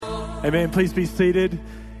Amen. Please be seated. If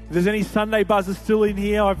there's any Sunday buzzers still in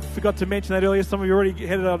here, I forgot to mention that earlier. Some of you already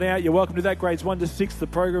headed on out. You're welcome to that. Grades 1 to 6, the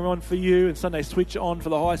program on for you, and Sunday Switch on for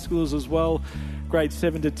the high schoolers as well, grades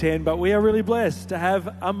 7 to 10. But we are really blessed to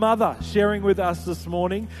have a mother sharing with us this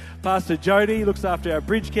morning. Pastor Jodi looks after our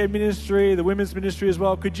Bridge Care ministry, the women's ministry as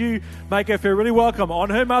well. Could you make her feel really welcome on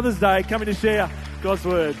her Mother's Day, coming to share God's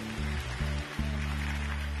Word?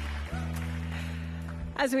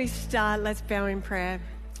 As we start, let's bow in prayer.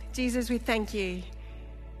 Jesus, we thank you.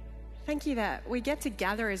 Thank you that we get to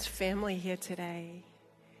gather as family here today.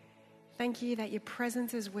 Thank you that your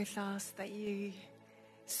presence is with us, that you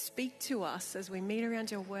speak to us as we meet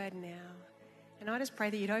around your word now. And I just pray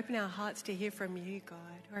that you'd open our hearts to hear from you, God.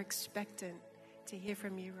 We're expectant to hear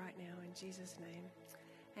from you right now in Jesus' name.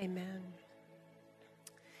 Amen.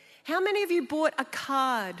 How many of you bought a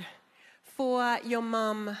card for your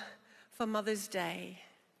mum for Mother's Day?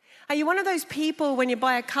 Are you one of those people when you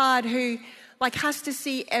buy a card who has to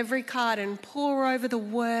see every card and pore over the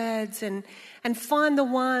words and find the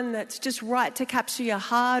one that's just right to capture your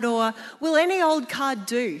heart? Or will any old card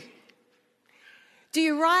do? Do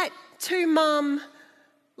you write to Mum,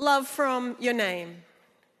 love from your name?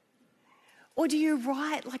 Or do you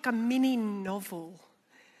write like a mini novel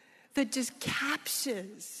that just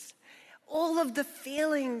captures all of the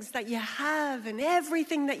feelings that you have and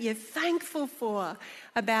everything that you're thankful for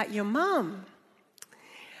about your mum?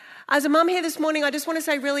 As a mum here this morning, I just want to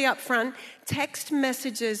say really up front, text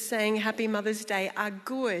messages saying Happy Mother's Day are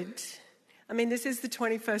good. I mean, this is the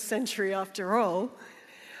 21st century after all,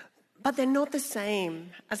 but they're not the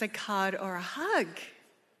same as a card or a hug.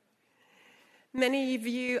 Many of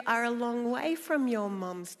you are a long way from your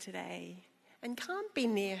mums today and can't be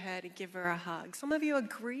near her to give her a hug. Some of you are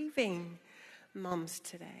grieving mums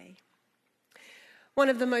today. One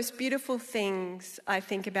of the most beautiful things I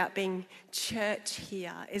think about being church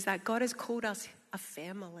here is that God has called us a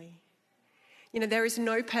family. You know, there is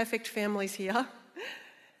no perfect families here.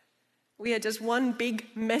 We are just one big,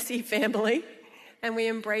 messy family, and we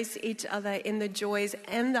embrace each other in the joys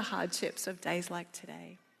and the hardships of days like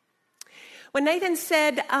today. When Nathan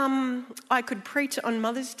said I could preach on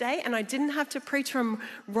Mother's Day and I didn't have to preach from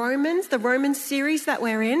Romans, the Roman series that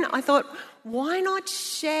we're in, I thought, why not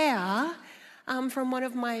share from one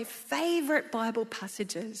of my favorite Bible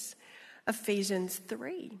passages, Ephesians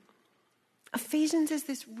 3. Ephesians is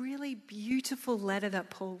this really beautiful letter that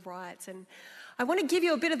Paul writes, and I want to give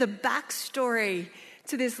you a bit of the backstory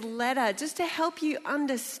to this letter just to help you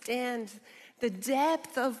understand the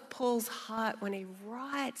depth of Paul's heart when he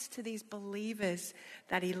writes to these believers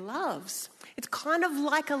that he loves. It's kind of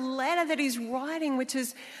like a letter that he's writing, which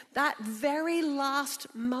is that very last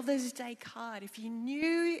Mother's Day card. If you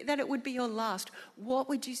knew that it would be your last, what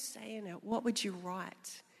would you say in it? What would you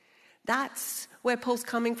write? That's where Paul's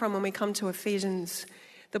coming from when we come to Ephesians,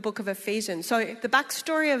 the book of Ephesians. So the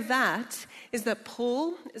backstory of that is that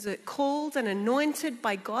Paul is called and anointed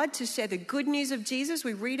by God to share the good news of Jesus.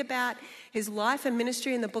 We read about his life and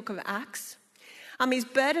ministry in the book of Acts. He's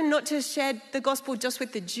burdened not to share the gospel just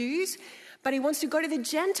with the Jews, but he wants to go to the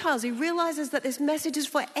Gentiles. He realizes that this message is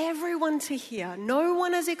for everyone to hear. No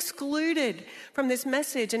one is excluded from this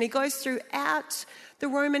message. And he goes throughout the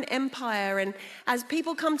Roman Empire. And as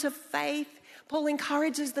people come to faith, Paul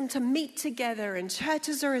encourages them to meet together and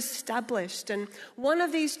churches are established. And one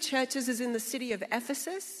of these churches is in the city of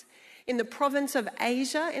Ephesus, in the province of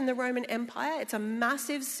Asia in the Roman Empire. It's a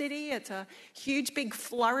massive city. It's a huge, big,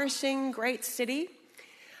 flourishing, great city.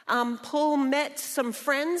 Paul met some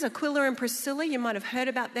friends, Aquila and Priscilla. You might have heard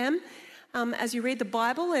about them as you read the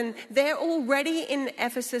Bible. And they're already in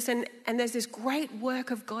Ephesus, and there's this great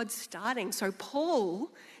work of God starting. So Paul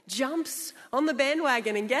jumps on the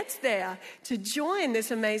bandwagon and gets there to join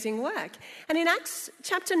this amazing work. And in Acts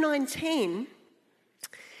chapter 19,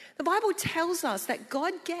 the Bible tells us that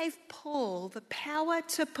God gave Paul the power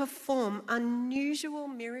to perform unusual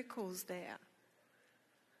miracles there.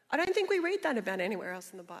 I don't think we read that about anywhere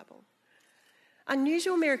else in the Bible.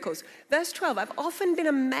 Unusual miracles. Verse 12, I've often been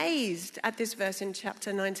amazed at this verse in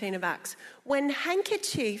chapter 19 of Acts. When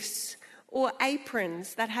handkerchiefs or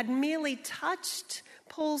aprons that had merely touched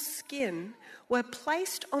Paul's skin were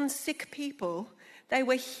placed on sick people, they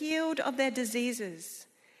were healed of their diseases,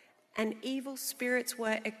 and evil spirits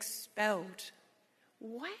were expelled.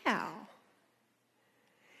 Wow.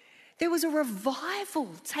 There was a revival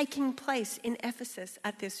taking place in Ephesus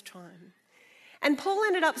at this time. And Paul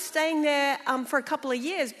ended up staying there for a couple of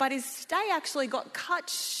years, but his stay actually got cut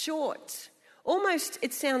short. Almost,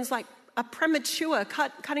 it sounds like a premature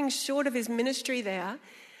cutting short of his ministry there.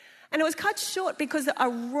 And it was cut short because a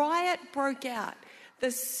riot broke out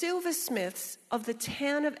the silversmiths of the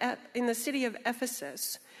town in the city of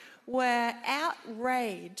Ephesus were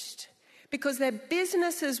outraged because their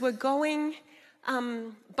businesses were going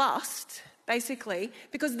bust, basically,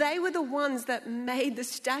 because they were the ones that made the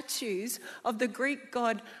statues of the Greek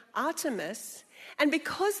god Artemis. And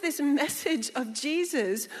because this message of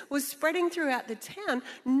Jesus was spreading throughout the town,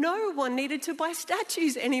 no one needed to buy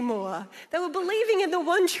statues anymore. They were believing in the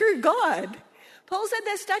one true God. Paul said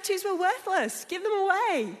their statues were worthless. Give them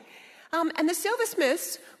away. And the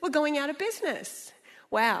silversmiths were going out of business.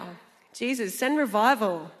 Wow. Jesus, send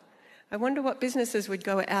revival. I wonder what businesses would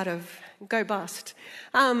go bust.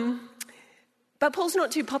 But Paul's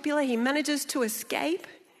not too popular. He manages to escape.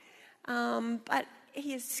 But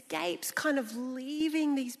he escapes kind of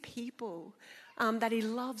leaving these people that he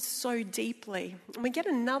loves so deeply. And we get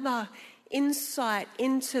another insight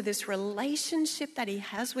into this relationship that he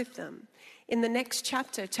has with them. In the next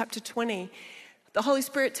chapter, chapter 20, the Holy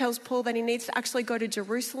Spirit tells Paul that he needs to actually go to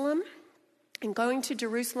Jerusalem. And going to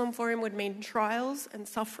Jerusalem for him would mean trials and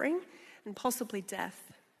suffering and possibly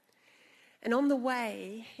death. And on the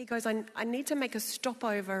way, he goes, I need to make a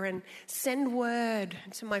stopover and send word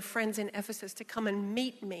to my friends in Ephesus to come and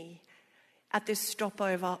meet me at this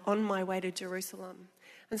stopover on my way to Jerusalem.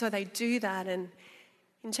 And so they do that. And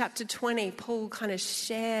in chapter 20, Paul kind of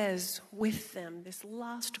shares with them this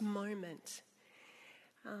last moment.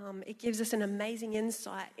 It gives us an amazing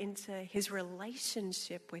insight into his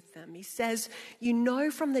relationship with them. He says, you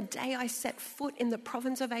know, from the day I set foot in the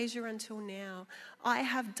province of Asia until now, I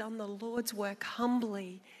have done the Lord's work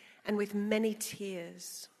humbly and with many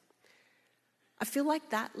tears. I feel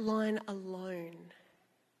like that line alone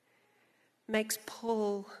makes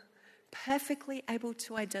Paul perfectly able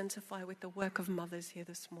to identify with the work of mothers here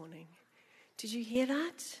this morning. Did you hear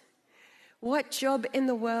that? What job in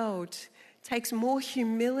the world takes more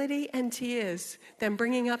humility and tears than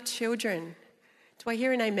bringing up children? Do I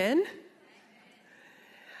hear an amen?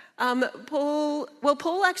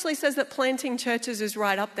 Paul actually says that planting churches is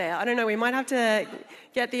right up there. I don't know, we might have to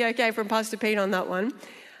get the okay from Pastor Pete on that one.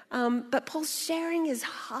 But Paul's sharing his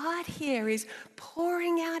heart here. He's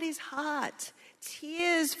pouring out his heart,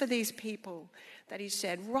 tears for these people that he's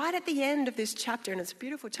shed. Right at the end of this chapter, and it's a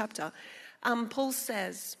beautiful chapter, Paul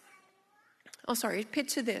says,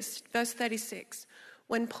 picture this, verse 36.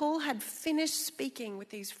 When Paul had finished speaking with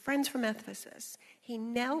these friends from Ephesus, he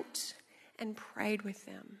knelt and prayed with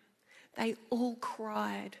them. They all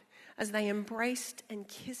cried as they embraced and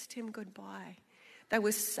kissed him goodbye. They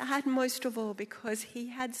were sad most of all because he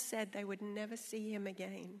had said they would never see him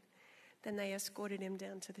again. Then they escorted him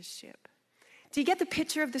down to the ship. Do you get the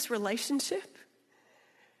picture of this relationship?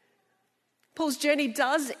 Paul's journey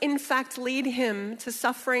does, in fact, lead him to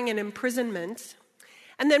suffering and imprisonment.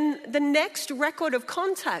 And then the next record of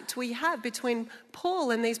contact we have between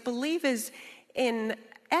Paul and these believers in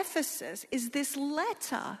Ephesus is this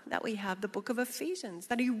letter that we have, the book of Ephesians,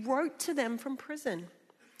 that he wrote to them from prison.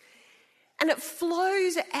 And it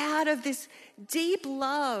flows out of this deep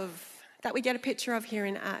love that we get a picture of here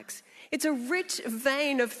in Acts. It's a rich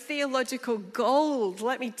vein of theological gold,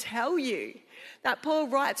 let me tell you, that Paul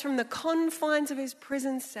writes from the confines of his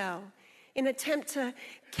prison cell in an attempt to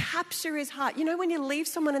capture his heart. You know when you leave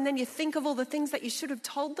someone and then you think of all the things that you should have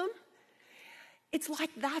told them? It's like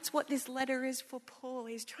that's what this letter is for Paul.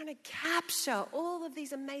 He's trying to capture all of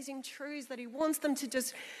these amazing truths that he wants them to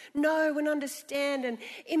just know and understand and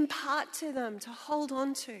impart to them, to hold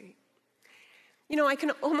on to. You know, I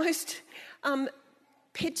can almost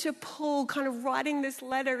picture Paul kind of writing this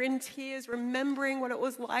letter in tears, remembering what it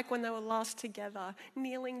was like when they were last together,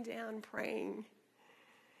 kneeling down, praying,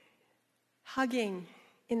 hugging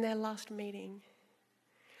in their last meeting.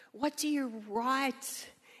 What do you write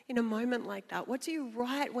in a moment like that? What do you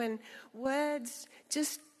write when words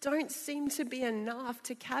just don't seem to be enough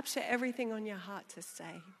to capture everything on your heart to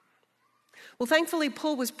say? Well, thankfully,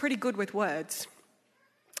 Paul was pretty good with words.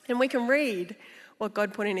 And we can read what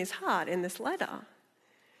God put in his heart in this letter.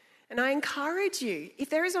 And I encourage you, if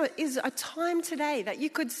there is a time today that you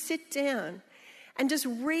could sit down and just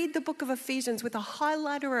read the book of Ephesians with a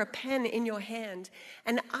highlighter or a pen in your hand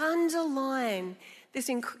and underline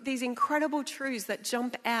these incredible truths that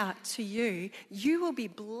jump out to you, you will be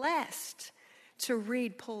blessed to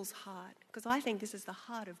read Paul's heart, because I think this is the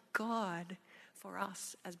heart of God for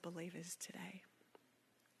us as believers today.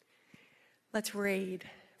 Let's read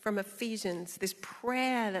from Ephesians, this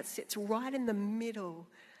prayer that sits right in the middle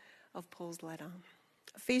of Paul's letter.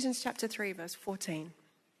 Ephesians chapter 3, verse 14.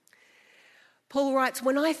 Paul writes,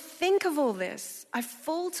 "When I think of all this, I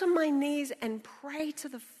fall to my knees and pray to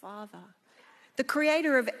the Father, the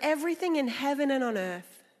creator of everything in heaven and on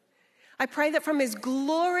earth. I pray that from his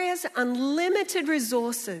glorious, unlimited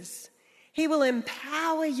resources, he will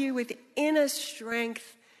empower you with inner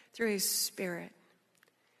strength through his Spirit.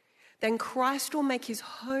 Then Christ will make his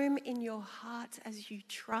home in your heart as you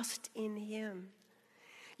trust in him.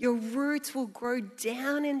 Your roots will grow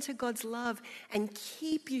down into God's love and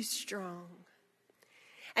keep you strong.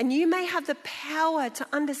 And you may have the power to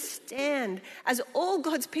understand, as all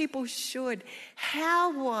God's people should,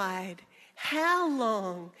 how wide, how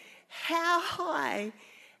long, how high,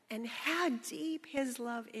 and how deep his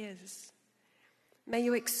love is. May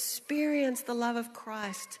you experience the love of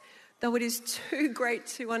Christ, though it is too great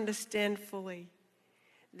to understand fully.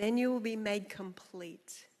 Then you will be made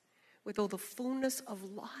complete with all the fullness of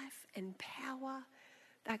life and power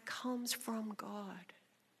that comes from God.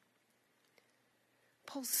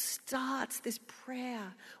 Paul starts this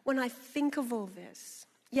prayer. When I think of all this,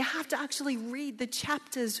 you have to actually read the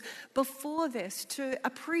chapters before this to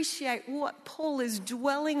appreciate what Paul is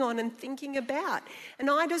dwelling on and thinking about. And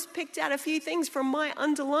I just picked out a few things from my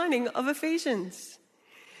underlining of Ephesians.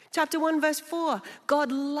 Chapter 1, verse 4,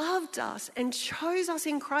 God loved us and chose us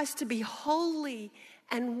in Christ to be holy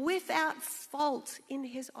and without fault in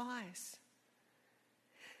his eyes.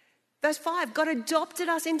 Verse 5, God adopted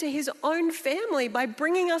us into his own family by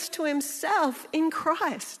bringing us to himself in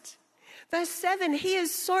Christ. Verse 7, he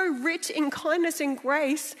is so rich in kindness and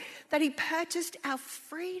grace that he purchased our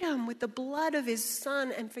freedom with the blood of his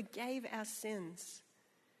Son and forgave our sins.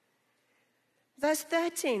 Verse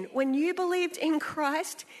 13, when you believed in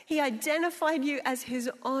Christ, he identified you as his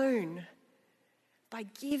own by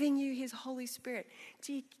giving you his Holy Spirit.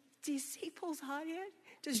 Do you see Paul's heart here?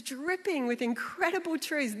 Just dripping with incredible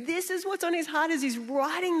truths. This is what's on his heart as he's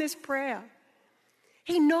writing this prayer.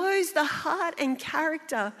 He knows the heart and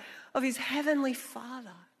character of his heavenly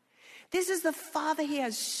Father. This is the Father he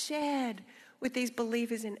has shared with these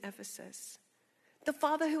believers in Ephesus. The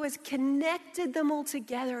Father who has connected them all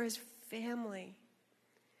together as family,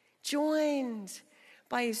 joined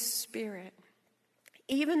by his Spirit,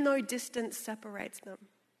 even though distance separates them.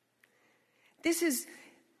 This is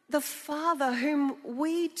the Father whom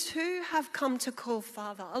we too have come to call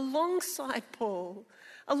Father, alongside Paul,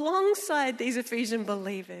 alongside these Ephesian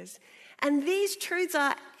believers. And these truths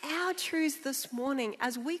are our truths this morning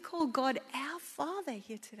as we call God our Father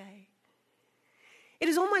here today. It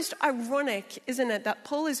is almost ironic, isn't it, that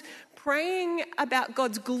Paul is praying about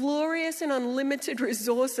God's glorious and unlimited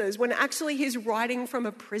resources when actually he's writing from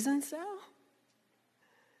a prison cell?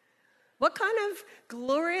 What kind of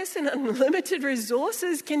glorious and unlimited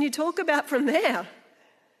resources can you talk about from there?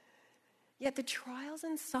 Yet the trials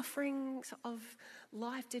and sufferings of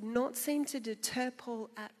life did not seem to deter Paul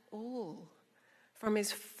at all from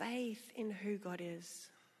his faith in who God is.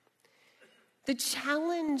 The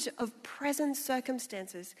challenge of present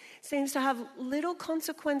circumstances seems to have little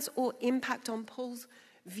consequence or impact on Paul's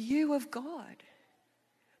view of God.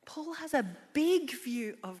 Paul has a big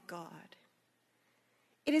view of God.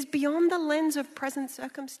 It is beyond the lens of present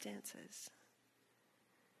circumstances.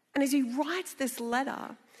 And as he writes this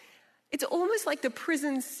letter, it's almost like the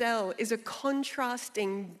prison cell is a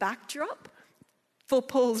contrasting backdrop for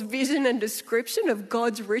Paul's vision and description of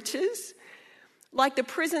God's riches. Like the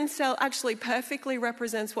prison cell actually perfectly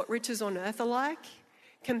represents what riches on earth are like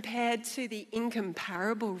compared to the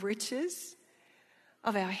incomparable riches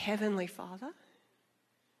of our Heavenly Father.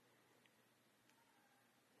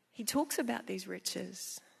 He talks about these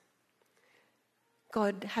riches.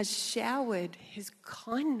 God has showered his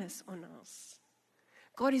kindness on us.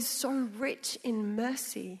 God is so rich in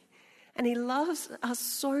mercy, and he loves us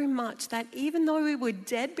so much that even though we were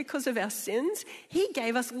dead because of our sins, he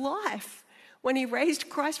gave us life when he raised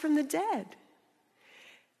Christ from the dead.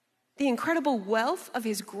 The incredible wealth of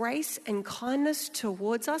his grace and kindness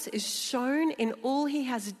towards us is shown in all he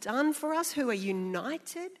has done for us who are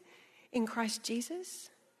united in Christ Jesus.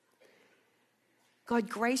 God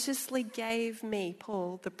graciously gave me,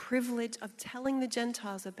 Paul, the privilege of telling the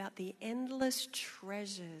Gentiles about the endless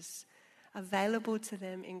treasures available to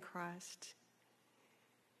them in Christ.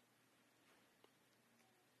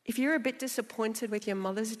 If you're a bit disappointed with your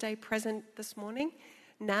Mother's Day present this morning,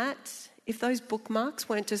 Nat, if those bookmarks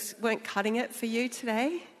weren't cutting it for you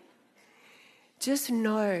today, just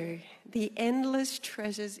know the endless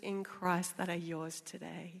treasures in Christ that are yours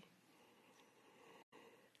today.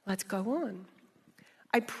 Let's go on.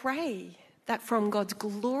 I pray that from God's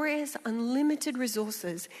glorious, unlimited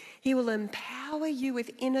resources, he will empower you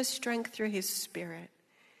with inner strength through his Spirit.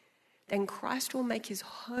 Then Christ will make his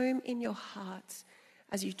home in your hearts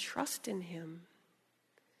as you trust in him.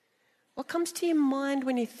 What comes to your mind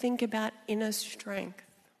when you think about inner strength?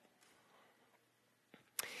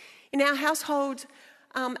 In our household,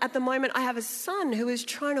 at the moment, I have a son who is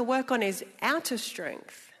trying to work on his outer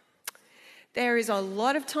strength. There is a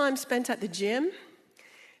lot of time spent at the gym.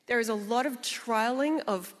 There is a lot of trialing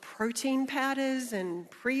of protein powders and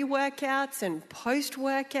pre-workouts and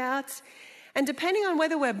post-workouts. And depending on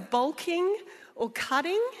whether we're bulking or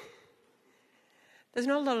cutting, there's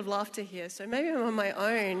not a lot of laughter here, so maybe I'm on my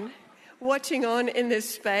own watching on in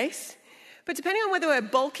this space. But depending on whether we're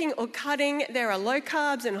bulking or cutting, there are low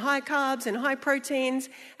carbs and high proteins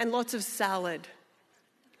and lots of salad.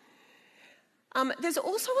 There's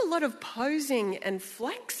also a lot of posing and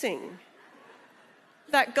flexing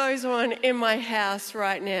that goes on in my house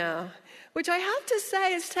right now, which I have to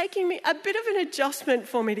say is taking me a bit of an adjustment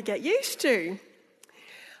for me to get used to.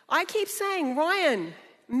 I keep saying, Ryan,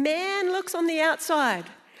 man looks on the outside,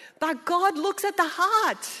 but God looks at the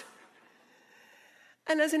heart.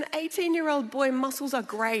 And as an 18-year-old boy, muscles are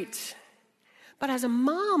great. But as a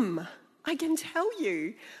mum, I can tell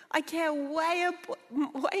you, I care way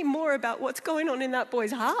more about what's going on in that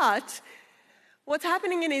boy's heart, what's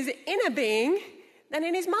happening in his inner being, than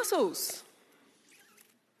in his muscles.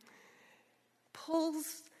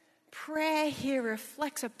 Paul's prayer here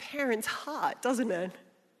reflects a parent's heart, doesn't it?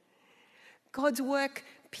 God's work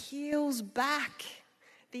peels back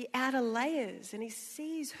the outer layers and he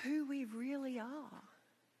sees who we really are.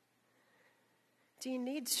 Do you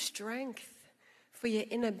need strength for your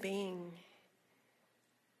inner being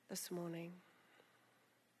this morning?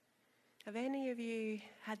 Have any of you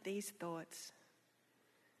had these thoughts?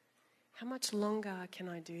 How much longer can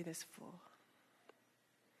I do this for?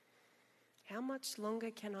 How much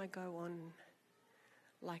longer can I go on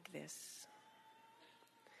like this?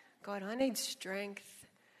 God, I need strength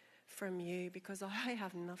from you because I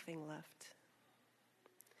have nothing left.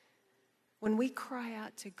 When we cry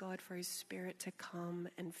out to God for his Spirit to come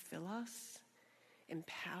and fill us,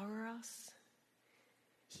 empower us,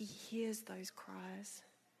 he hears those cries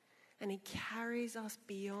and he carries us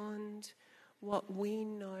beyond what we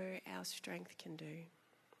know our strength can do.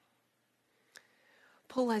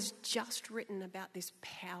 Paul has just written about this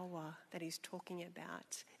power that he's talking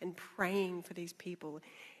about and praying for these people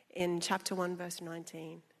in chapter 1, verse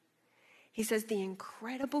 19. He says, the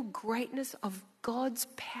incredible greatness of God's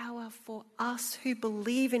power for us who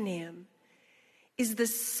believe in him is the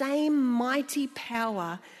same mighty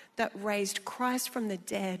power that raised Christ from the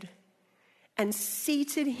dead and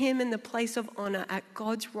seated him in the place of honor at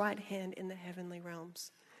God's right hand in the heavenly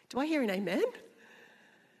realms. Do I hear an amen?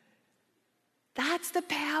 That's the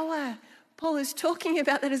power Paul is talking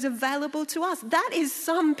about that is available to us. That is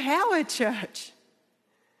some power, church.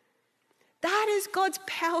 That is God's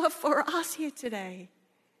power for us here today.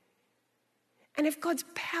 And if God's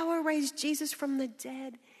power raised Jesus from the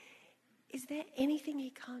dead, is there anything he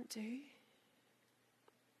can't do?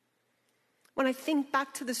 When I think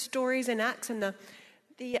back to the stories in Acts and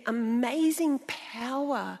the amazing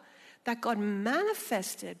power that God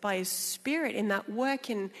manifested by his Spirit in that work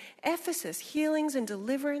in Ephesus, healings and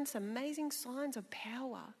deliverance, amazing signs of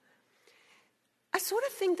power, I sort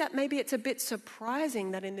of think that maybe it's a bit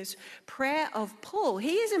surprising that in this prayer of Paul,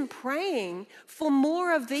 he isn't praying for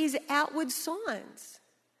more of these outward signs.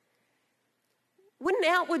 Wouldn't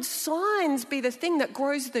outward signs be the thing that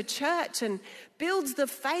grows the church and builds the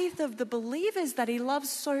faith of the believers that he loves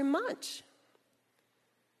so much?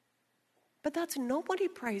 But that's not what he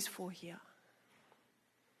prays for here.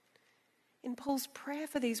 In Paul's prayer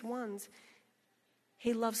for these ones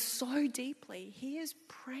he loves so deeply, he is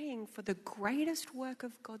praying for the greatest work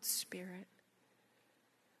of God's Spirit,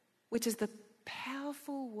 which is the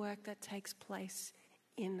powerful work that takes place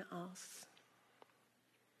in us.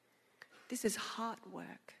 This is heart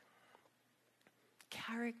work,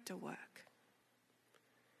 character work,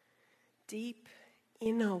 deep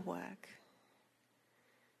inner work.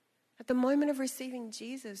 At the moment of receiving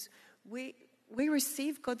Jesus, we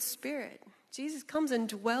receive God's Spirit. Jesus comes and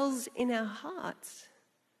dwells in our hearts.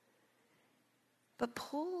 But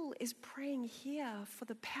Paul is praying here for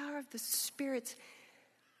the power of the Spirit's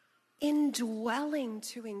indwelling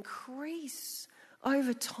to increase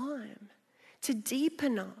over time, to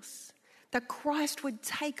deepen us, that Christ would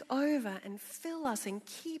take over and fill us and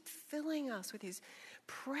keep filling us with his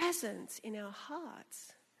presence in our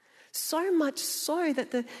hearts. So much so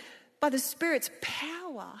that by the Spirit's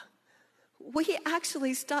power, we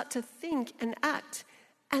actually start to think and act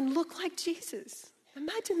and look like Jesus.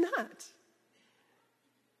 Imagine that.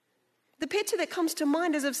 The picture that comes to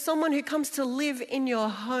mind is of someone who comes to live in your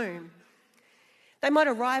home. They might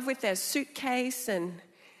arrive with their suitcase and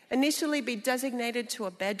initially be designated to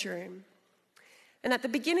a bedroom. And at the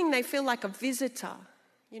beginning, they feel like a visitor.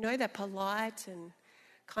 You know, they're polite and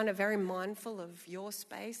kind of very mindful of your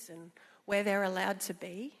space and where they're allowed to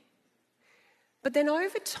be. But then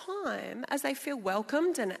over time, as they feel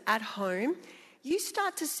welcomed and at home, you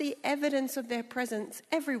start to see evidence of their presence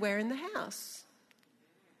everywhere in the house.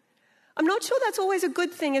 I'm not sure that's always a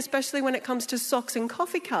good thing, especially when it comes to socks and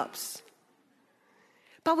coffee cups.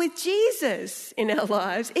 But with Jesus in our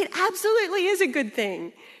lives, it absolutely is a good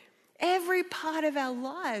thing. Every part of our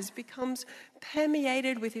lives becomes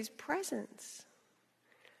permeated with his presence.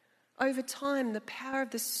 Over time, the power of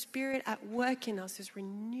the Spirit at work in us is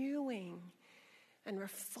renewing and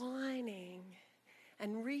refining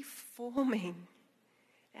and reforming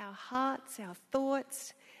our hearts, our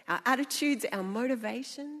thoughts, our attitudes, our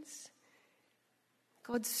motivations.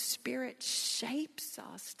 God's Spirit shapes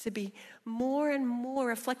us to be more and more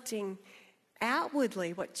reflecting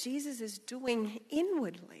outwardly what Jesus is doing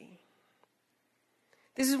inwardly.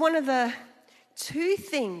 This is one of the two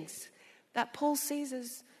things that Paul sees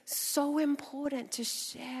as so important to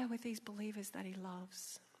share with these believers that he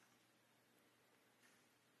loves.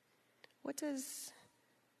 What does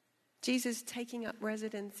Jesus taking up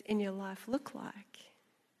residence in your life look like?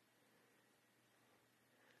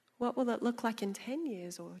 What will it look like in 10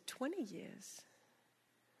 years or 20 years?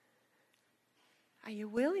 Are you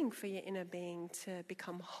willing for your inner being to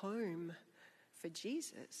become home for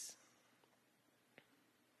Jesus?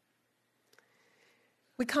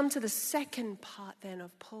 We come to the second part then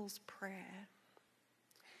of Paul's prayer.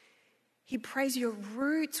 He prays your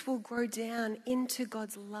roots will grow down into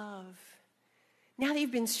God's love. Now that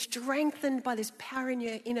you've been strengthened by this power in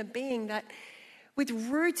your inner being, that with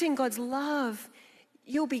roots in God's love,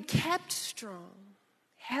 you'll be kept strong,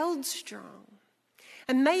 held strong.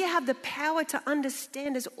 And may you have the power to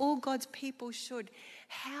understand, as all God's people should,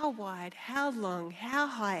 how wide, how long, how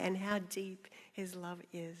high, and how deep his love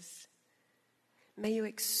is. May you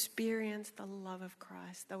experience the love of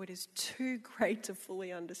Christ, though it is too great to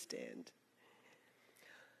fully understand.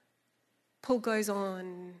 Paul goes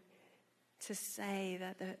on to say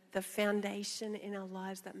that the foundation in our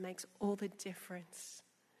lives that makes all the difference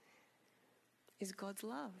is God's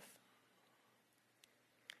love.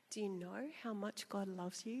 Do you know how much God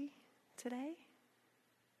loves you today?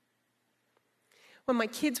 When my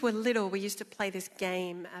kids were little, we used to play this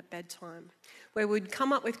game at bedtime where we'd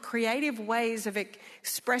come up with creative ways of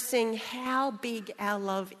expressing how big our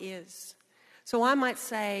love is. So I might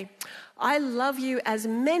say, I love you as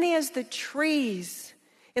many as the trees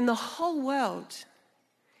in the whole world.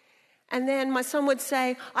 And then my son would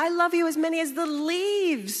say, I love you as many as the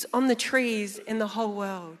leaves on the trees in the whole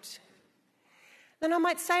world. Then I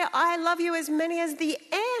might say, I love you as many as the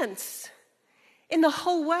ants in the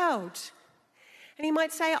whole world. And he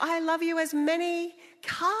might say, I love you as many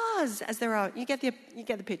cars as there are. You get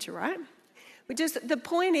the picture, right? The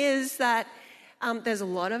point is that there's a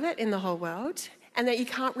lot of it in the whole world, and that you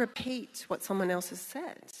can't repeat what someone else has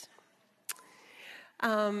said.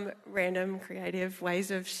 Random creative ways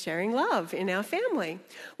of sharing love in our family.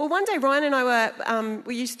 Well, one day Ryan and I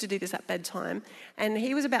we used to do this at bedtime, and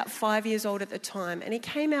he was about 5 years old at the time, and he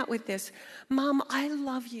came out with this, Mum, I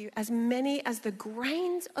love you as many as the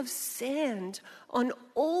grains of sand on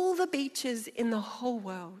all the beaches in the whole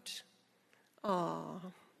world. Oh.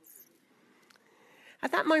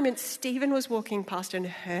 At that moment, Stephen was walking past and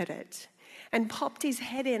heard it, and popped his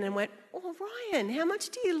head in and went, oh, Ryan, how much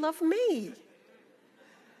do you love me?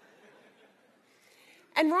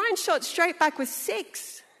 And Ryan shot straight back with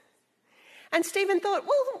 6. And Stephen thought,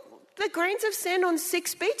 well, the grains of sand on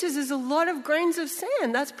 6 beaches is a lot of grains of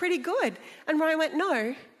sand. That's pretty good. And Ryan went,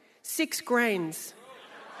 no, 6 grains.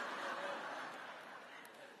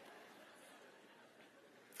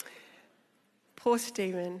 Poor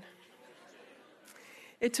Stephen.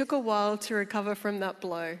 It took a while to recover from that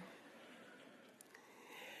blow.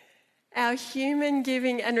 Our human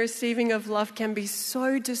giving and receiving of love can be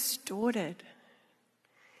so distorted.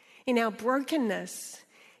 In our brokenness,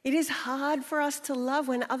 it is hard for us to love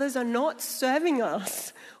when others are not serving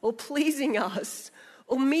us or pleasing us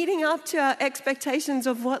or meeting up to our expectations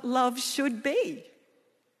of what love should be.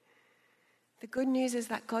 The good news is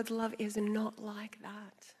that God's love is not like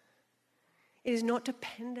that. It is not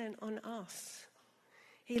dependent on us.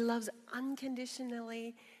 He loves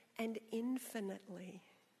unconditionally and infinitely.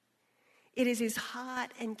 It is his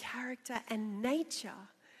heart and character and nature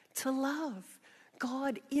to love.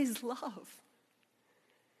 God is love.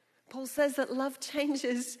 Paul says that love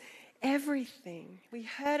changes everything. We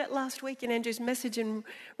heard it last week in Andrew's message in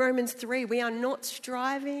Romans 3. We are not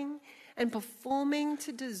striving and performing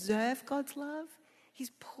to deserve God's love.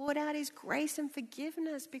 He's poured out his grace and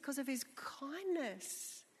forgiveness because of his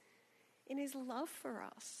kindness in his love for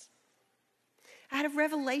us. I had a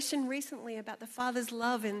revelation recently about the Father's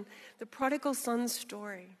love in the prodigal son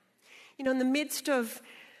story. You know, in the midst of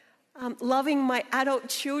loving my adult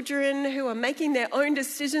children who are making their own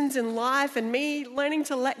decisions in life and me learning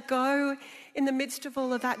to let go in the midst of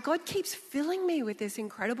all of that, God keeps filling me with this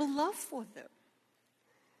incredible love for them.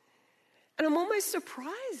 And I'm almost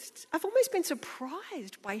surprised. I've almost been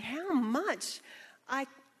surprised by how much I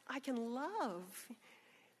can love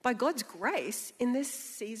by God's grace in this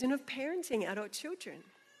season of parenting adult children.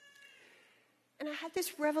 And I had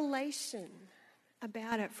this revelation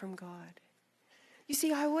about it from God. You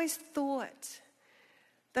see, I always thought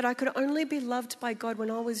that I could only be loved by God when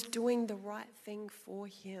I was doing the right thing for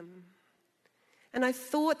him. And I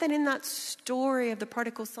thought that in that story of the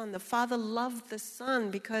prodigal son, the father loved the son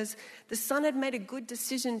because the son had made a good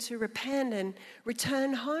decision to repent and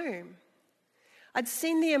return home. I'd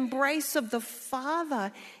seen the embrace of the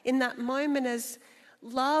father in that moment as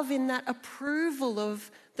love, in that approval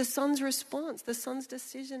of the son's response, the son's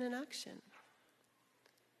decision and action.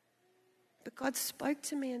 But God spoke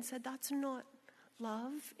to me and said, that's not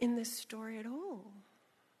love in this story at all.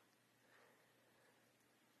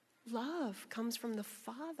 Love comes from the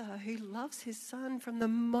Father who loves his son from the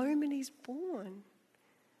moment he's born.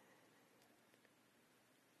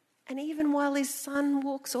 And even while his son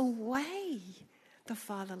walks away, the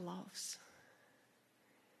Father loves.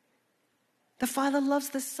 The Father loves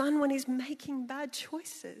the son when he's making bad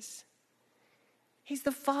choices. He's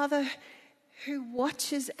the Father who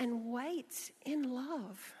watches and waits in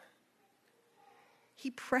love.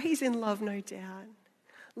 He prays in love, no doubt,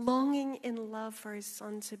 longing in love for his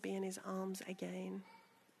son to be in his arms again.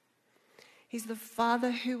 He's the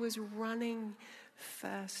Father who was running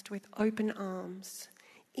first with open arms,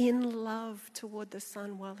 in love toward the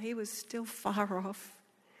son while he was still far off,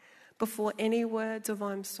 before any words of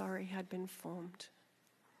I'm sorry had been formed.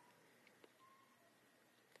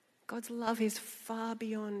 God's love is far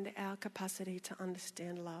beyond our capacity to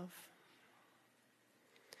understand love.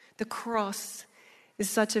 The cross is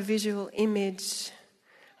such a visual image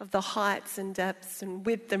of the heights and depths and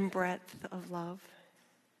width and breadth of love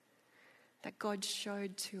that God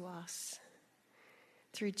showed to us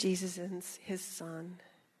through Jesus and his son.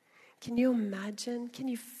 Can you imagine, can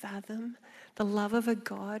you fathom the love of a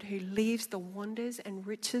God who leaves the wonders and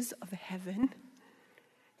riches of heaven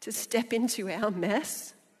to step into our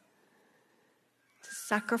mess, to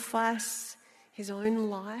sacrifice his own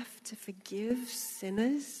life to forgive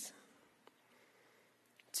sinners,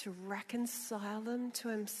 to reconcile them to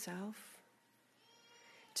himself,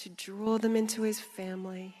 to draw them into his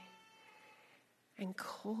family and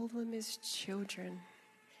call them his children,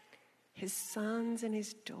 his sons and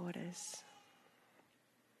his daughters.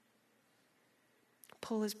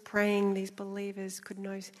 Paul is praying these believers could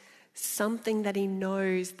know something that he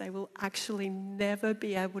knows they will actually never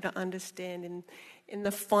be able to understand in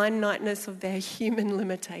the finiteness of their human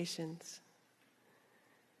limitations.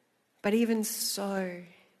 But even so,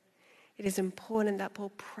 it is important that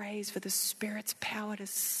Paul prays for the Spirit's power to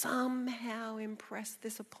somehow impress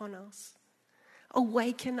this upon us,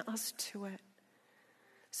 awaken us to it,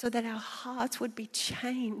 so that our hearts would be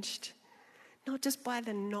changed, not just by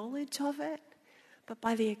the knowledge of it, but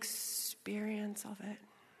by the experience of it.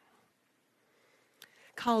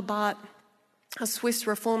 Karl Barth, a Swiss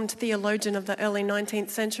Reformed theologian of the early 19th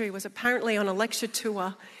century, was apparently on a lecture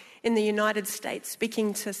tour in the United States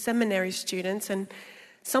speaking to seminary students, and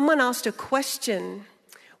someone asked a question: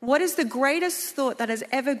 what is the greatest thought that has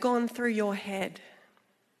ever gone through your head?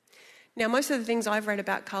 Now, most of the things I've read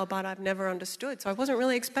about Karl Barth I've never understood, so I wasn't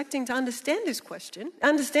really expecting to understand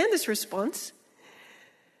this response.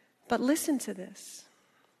 But listen to this.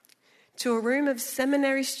 To a room of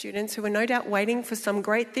seminary students who were no doubt waiting for some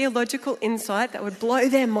great theological insight that would blow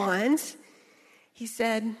their minds, he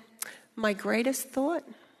said, "My greatest thought?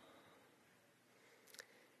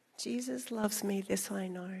 Jesus loves me, this I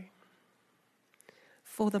know,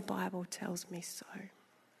 for the Bible tells me so."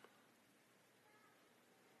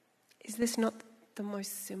 Is this not the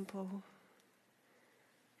most simple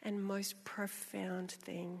and most profound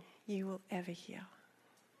thing you will ever hear?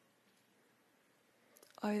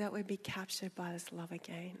 Oh, that we'd be captured by this love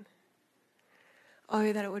again.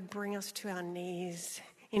 Oh, that it would bring us to our knees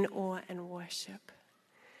in awe and worship.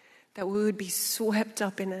 That we would be swept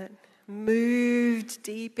up in it, moved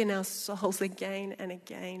deep in our souls again and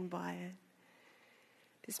again by it.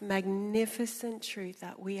 This magnificent truth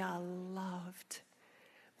that we are loved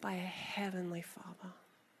by a heavenly Father.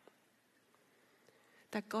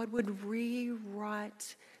 That God would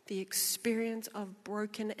rewrite the experience of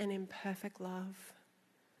broken and imperfect love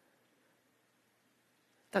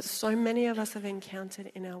that so many of us have encountered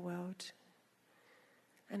in our world.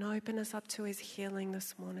 And open us up to his healing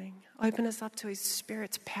this morning. Open us up to his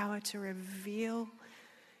Spirit's power to reveal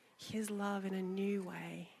his love in a new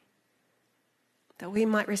way, that we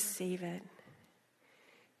might receive it,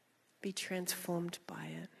 be transformed by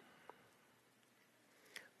it.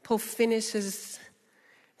 Paul finishes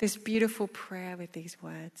this beautiful prayer with these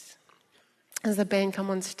words. As the band come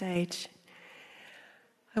on stage,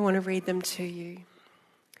 I want to read them to you.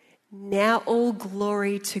 Now all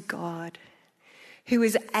glory to God, who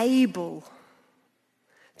is able,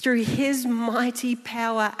 through his mighty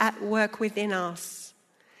power at work within us,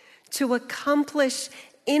 to accomplish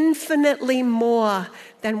infinitely more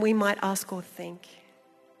than we might ask or think.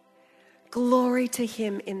 Glory to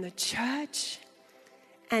him in the church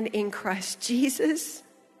and in Christ Jesus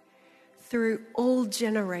through all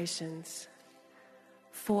generations,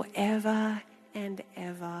 forever and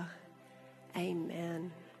ever.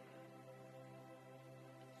 Amen.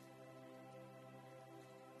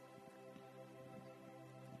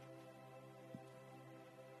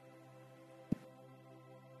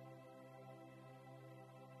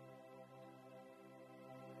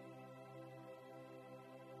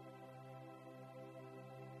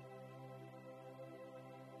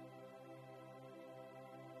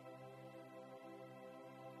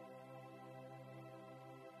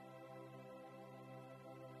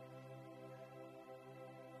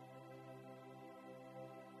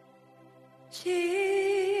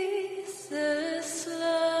 Jesus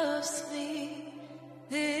loves me,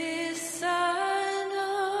 this I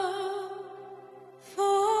know,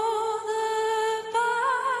 for the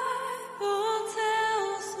Bible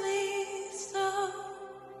tells me so.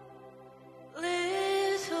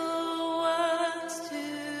 Little ones to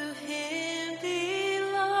him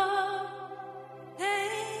belong,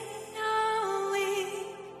 they are weak,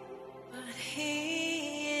 but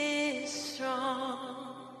he is strong.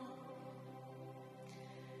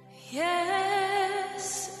 Yes,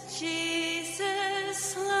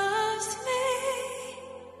 Jesus loves me.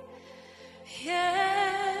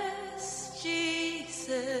 Yes,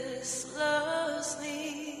 Jesus loves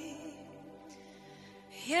me.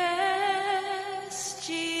 Yes,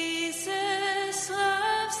 Jesus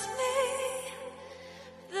loves me.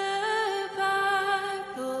 The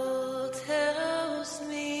Bible tells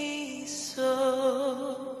me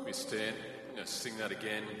so. We stand. I'm going to sing that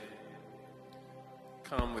again.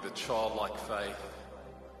 Come with a childlike faith.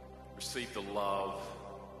 Receive the love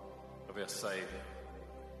of our Saviour.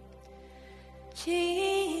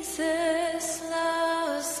 Jesus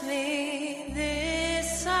loves me,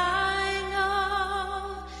 this I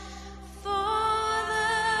know, for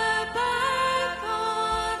the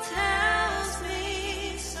Bible tells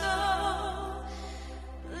me so.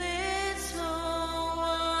 Little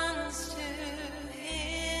ones to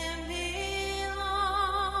him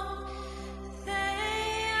belong,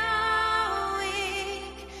 they are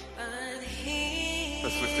weak, but he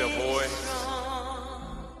Let's lift our voice.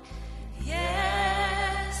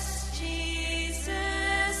 Yes,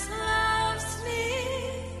 Jesus loves me.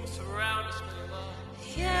 Surround us with love.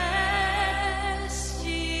 Yes,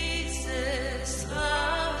 Jesus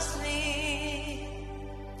loves me.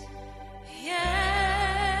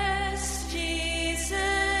 Yes,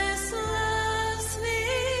 Jesus loves me.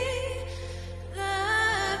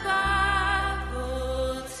 The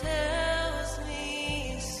Bible tells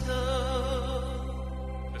me so.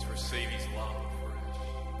 Let's receive his love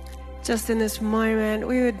afresh. Just in this moment,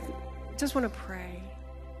 we would just want to pray.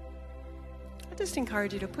 I just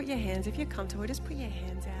encourage you to put your hands, if you're comfortable, just put your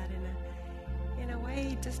hands out in a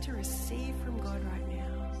way just to receive from God right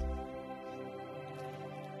now.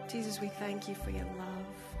 Jesus, we thank you for your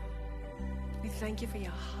love. We thank you for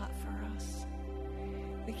your heart for us.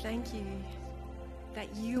 We thank you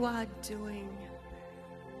that you are doing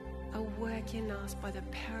a work in us by the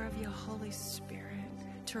power of your Holy Spirit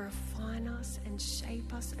to refine us and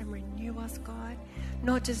shape us and renew us, God,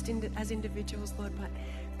 not just as individuals, Lord, but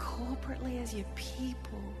corporately as your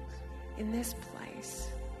people in this place.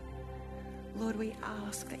 Lord, we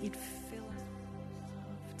ask that you'd fill us with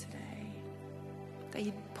love today, that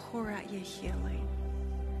you'd pour out your healing,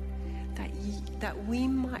 that we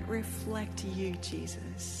might reflect you,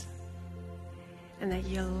 Jesus, and that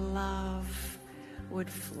your love would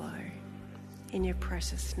flow. In your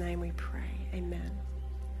precious name we pray. Amen.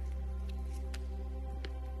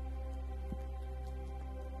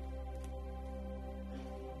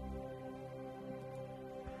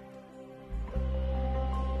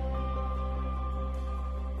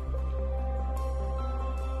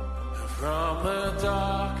 From the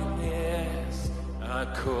darkness, I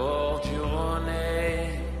called your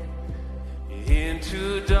name.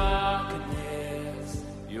 Into darkness,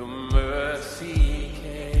 your mercy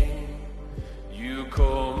came.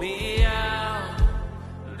 call me out,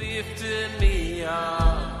 lifted me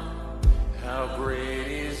up. How great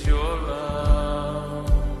is your love?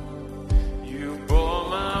 You bore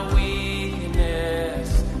my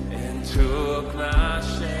weakness and took my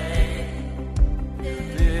shame. You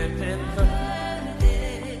lived and birthed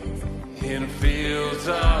in fields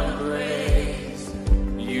of grace.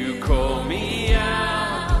 You call me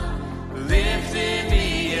out, lifted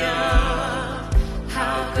me up.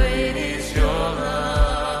 How great is your love?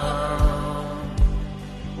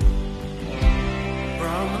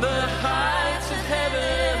 From the heights of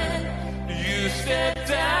heaven, you stepped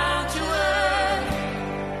down to earth.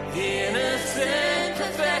 Innocent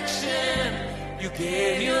perfection, you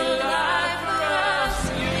gave your life for us.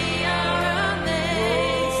 We are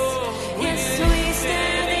amazed. Yes, we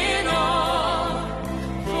stand in awe.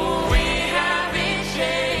 For we have been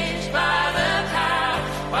changed by the power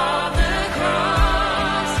of the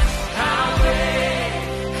cross. How great,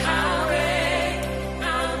 how great,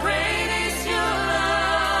 how great is your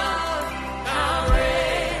love? How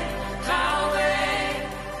great, how great,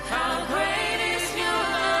 how great is your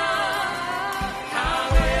love? How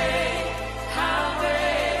great, how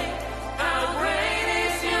great, how great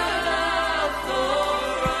is your love for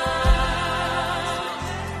us?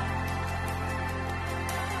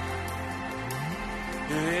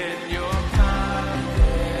 In your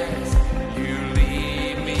kindness, you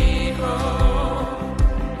lead me home.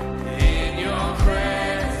 In your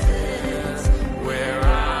presence, where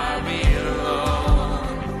I belong,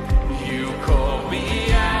 you call me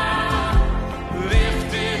out,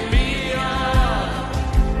 lifted me up.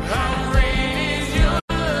 How great is your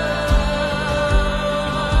love?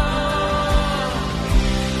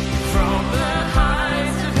 From the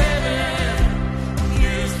heights of heaven,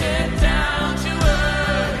 you stepped down to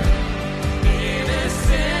earth.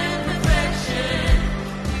 Innocent perfection,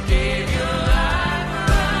 you gave your life for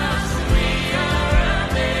us. We are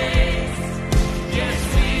amazed. Yes,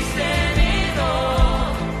 we stand in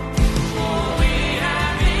awe. For we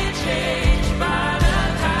have been changed by the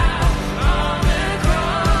power of the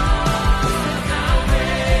cross. How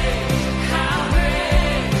great, how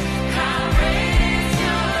great, how great is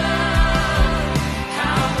your love?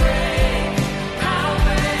 How great, how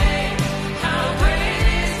great, how great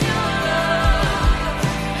is your love?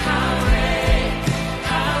 How great,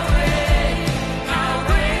 how great, how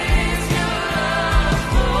great is your love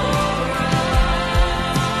for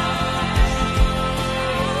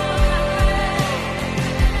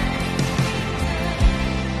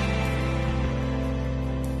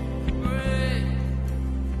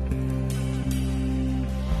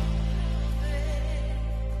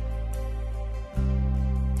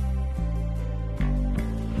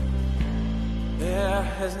There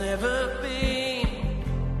has never been,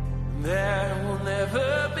 there will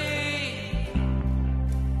never be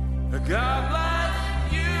a God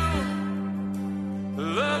like you, a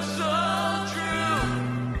love so true.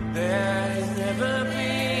 There has never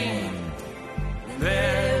been,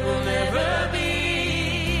 there will never be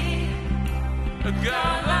a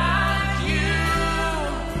God like you,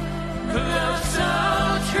 a love so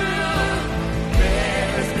true. There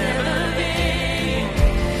has never been,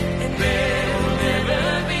 and there will never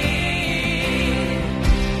be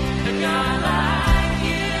a God like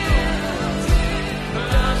you, a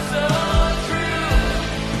love so true.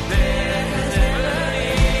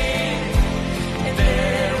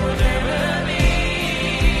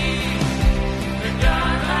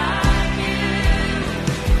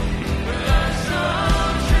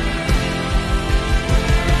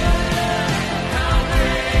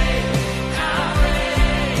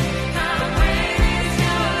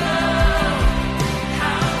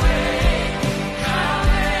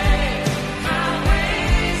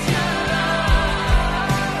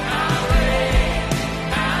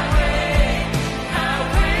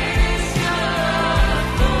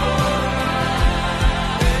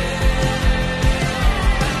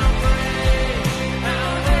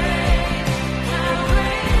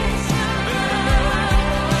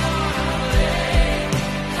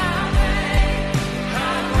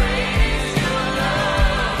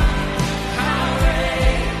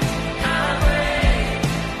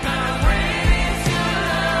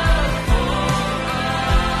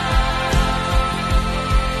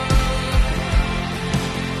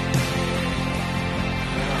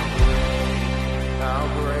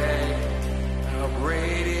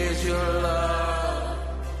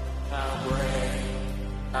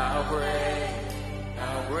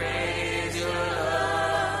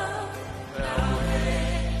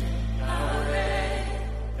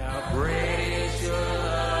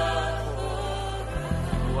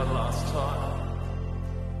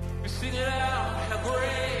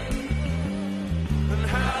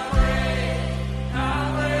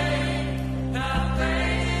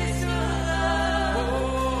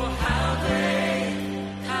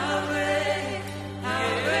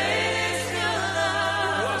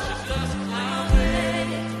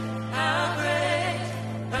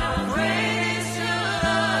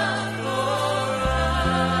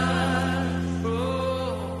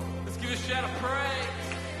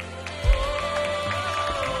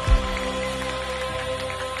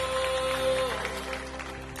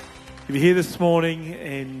 If you're here this morning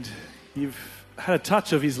and you've had a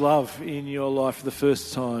touch of his love in your life for the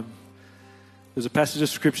first time, there's a passage of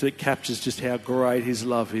scripture that captures just how great his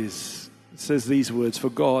love is. It says these words, "For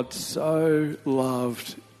God so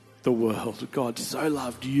loved the world, God so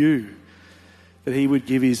loved you, that he would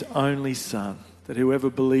give his only Son, that whoever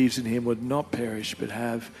believes in him would not perish but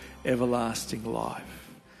have everlasting life."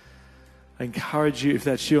 I encourage you, if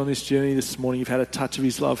that's you on this journey this morning, you've had a touch of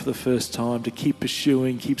his love for the first time, to keep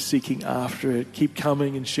pursuing, keep seeking after it, keep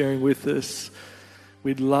coming and sharing with us.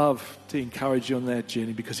 We'd love to encourage you on that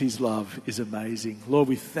journey because his love is amazing. Lord,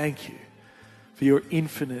 we thank you for your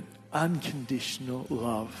infinite, unconditional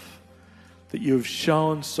love that you have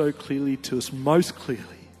shown so clearly to us, most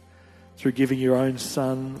clearly through giving your own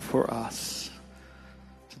Son for us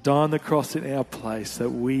to die on the cross in our place that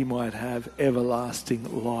we might have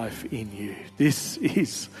everlasting life in you. This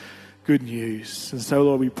is good news. And so,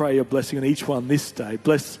 Lord, we pray your blessing on each one this day.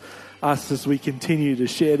 Bless us as we continue to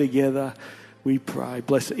share together. We pray.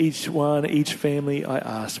 Bless each one, each family, I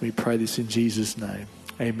ask. We pray this in Jesus' name.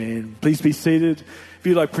 Amen. Please be seated. If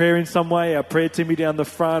you'd like prayer in some way, our prayer team will be down the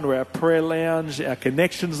front, or our prayer lounge, our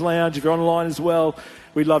connections lounge. If you're online as well,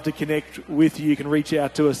 we'd love to connect with you. You can reach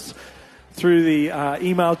out to us through the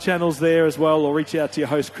email channels there as well, or reach out to your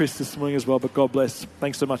host, Chris, this morning as well. But God bless.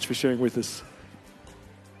 Thanks so much for sharing with us.